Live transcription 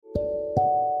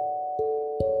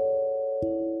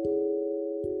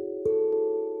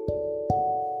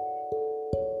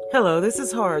Hello, this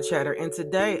is Horror Chatter, and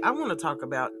today I want to talk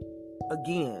about,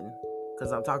 again,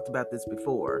 because I've talked about this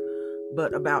before,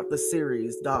 but about the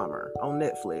series Dahmer on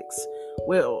Netflix.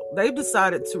 Well, they've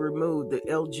decided to remove the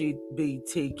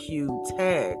LGBTQ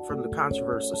tag from the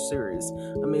controversial series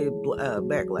amid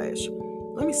backlash.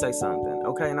 Let me say something,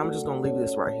 okay, and I'm just going to leave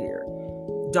this right here.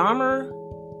 Dahmer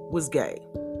was gay.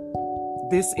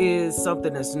 This is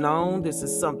something that's known. This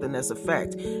is something that's a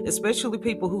fact, especially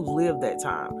people who lived that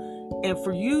time. And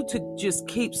for you to just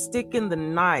keep sticking the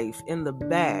knife in the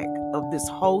back of this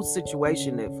whole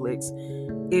situation, Netflix,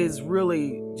 is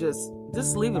really just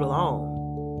leave it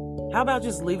alone. How about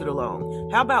just leave it alone?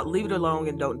 How about leave it alone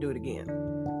and don't do it again?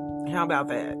 How about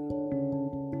that?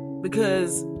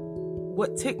 Because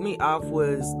what ticked me off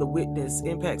was the witness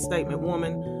impact statement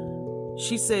woman.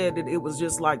 She said that it was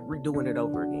just like redoing it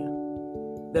over again.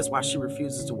 That's why she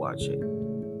refuses to watch it.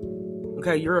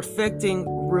 Okay, you're affecting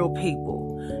real people.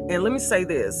 And let me say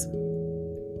this.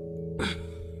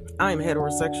 I am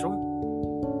heterosexual.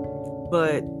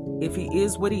 But if he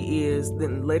is what he is,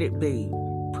 then let it be.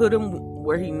 Put him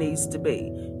where he needs to be.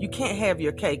 You can't have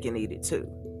your cake and eat it too.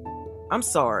 I'm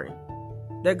sorry.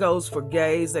 That goes for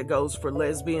gays, that goes for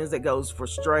lesbians, that goes for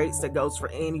straights, that goes for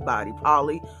anybody,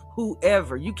 poly,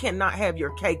 whoever. You cannot have your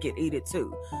cake and eat it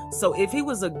too. So if he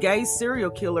was a gay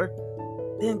serial killer,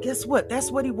 then guess what?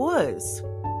 That's what he was.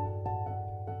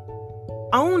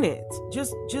 Own it.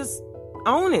 Just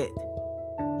own it.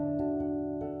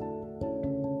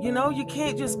 You know, you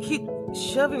can't just keep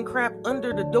shoving crap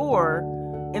under the door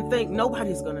and think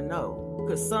nobody's going to know,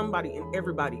 because somebody and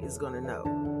everybody is going to know.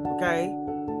 Okay?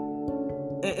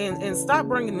 And stop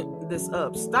bringing this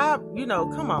up. Stop,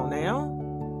 come on now.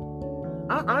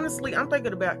 I'm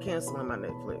thinking about canceling my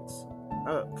Netflix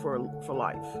for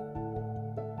life.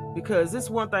 Because it's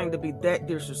one thing to be that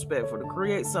disrespectful, to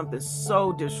create something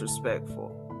so disrespectful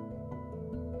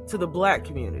to the black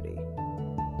community,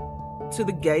 to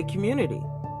the gay community,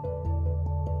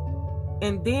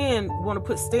 and then want to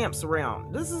put stamps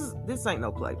around. This ain't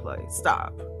no play.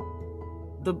 Stop.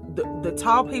 The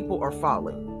tall people are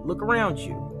falling. Look around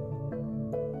you.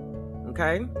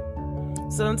 Okay?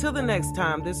 So until the next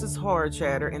time, this is Horror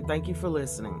Chatter, and thank you for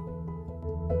listening.